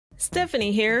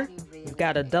Stephanie here. We've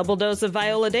got a double dose of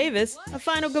Viola Davis, a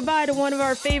final goodbye to one of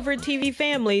our favorite TV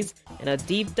families, and a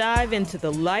deep dive into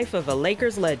the life of a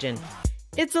Lakers legend.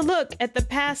 It's a look at the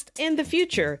past and the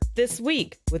future this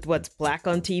week with What's Black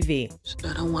on TV.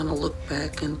 I don't want to look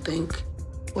back and think,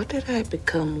 what did I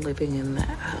become living in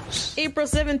that house? April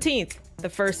 17th, the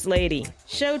First Lady,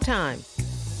 Showtime.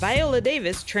 Viola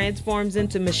Davis transforms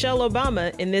into Michelle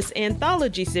Obama in this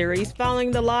anthology series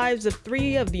following the lives of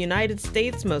three of the United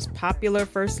States' most popular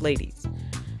First Ladies.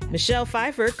 Michelle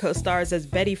Pfeiffer co-stars as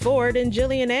Betty Ford and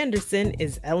Gillian Anderson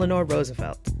is Eleanor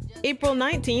Roosevelt. April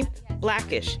 19th,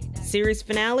 Blackish, series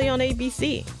finale on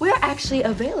ABC. We're actually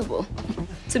available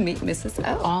to meet Mrs.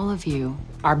 O. All of you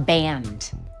are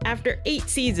banned. After 8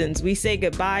 seasons, we say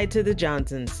goodbye to the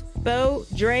Johnsons. Bo,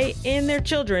 Dre, and their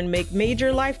children make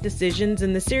major life decisions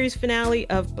in the series finale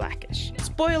of Blackish.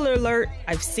 Spoiler alert,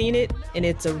 I've seen it, and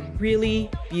it's a really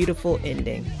beautiful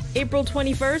ending. April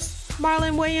 21st,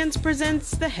 Marlon Wayans presents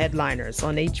The Headliners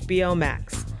on HBO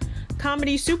Max.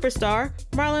 Comedy superstar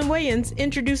Marlon Wayans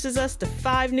introduces us to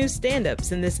 5 new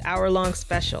stand-ups in this hour-long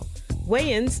special.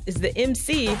 Wayans is the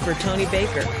MC for Tony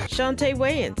Baker, Shantae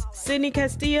Wayans, Sidney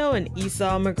Castillo, and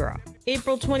Esau McGraw.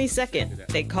 April 22nd,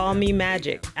 They Call Me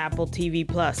Magic, Apple TV+.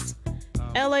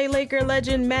 LA Laker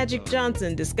legend Magic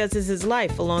Johnson discusses his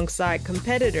life alongside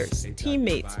competitors,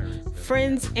 teammates,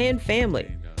 friends, and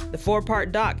family. The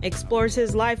 4-part doc explores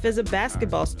his life as a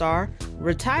basketball star,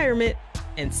 retirement,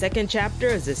 and second chapter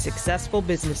as a successful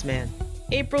businessman.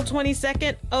 April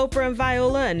 22nd, Oprah and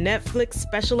Viola, a Netflix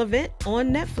special event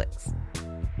on Netflix.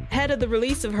 Ahead of the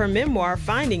release of her memoir,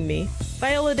 Finding Me,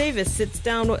 Viola Davis sits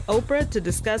down with Oprah to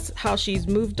discuss how she's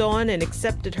moved on and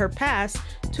accepted her past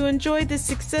to enjoy the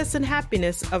success and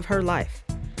happiness of her life.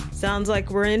 Sounds like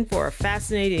we're in for a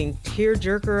fascinating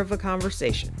tearjerker of a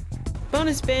conversation.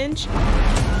 Bonus binge.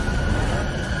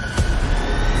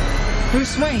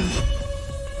 Bruce Wayne.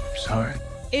 Sorry.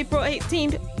 April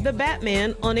 18th, The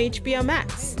Batman on HBO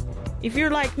Max. If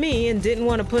you're like me and didn't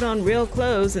want to put on real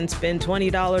clothes and spend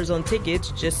 $20 on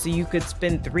tickets just so you could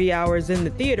spend 3 hours in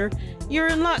the theater, you're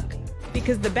in luck,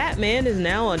 because The Batman is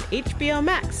now on HBO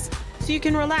Max, so you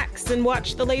can relax and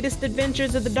watch the latest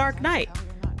adventures of the Dark Knight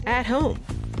at home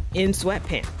in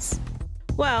sweatpants.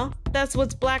 Well, that's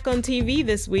what's black on TV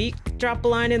this week. Drop a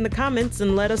line in the comments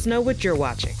and let us know what you're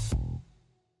watching.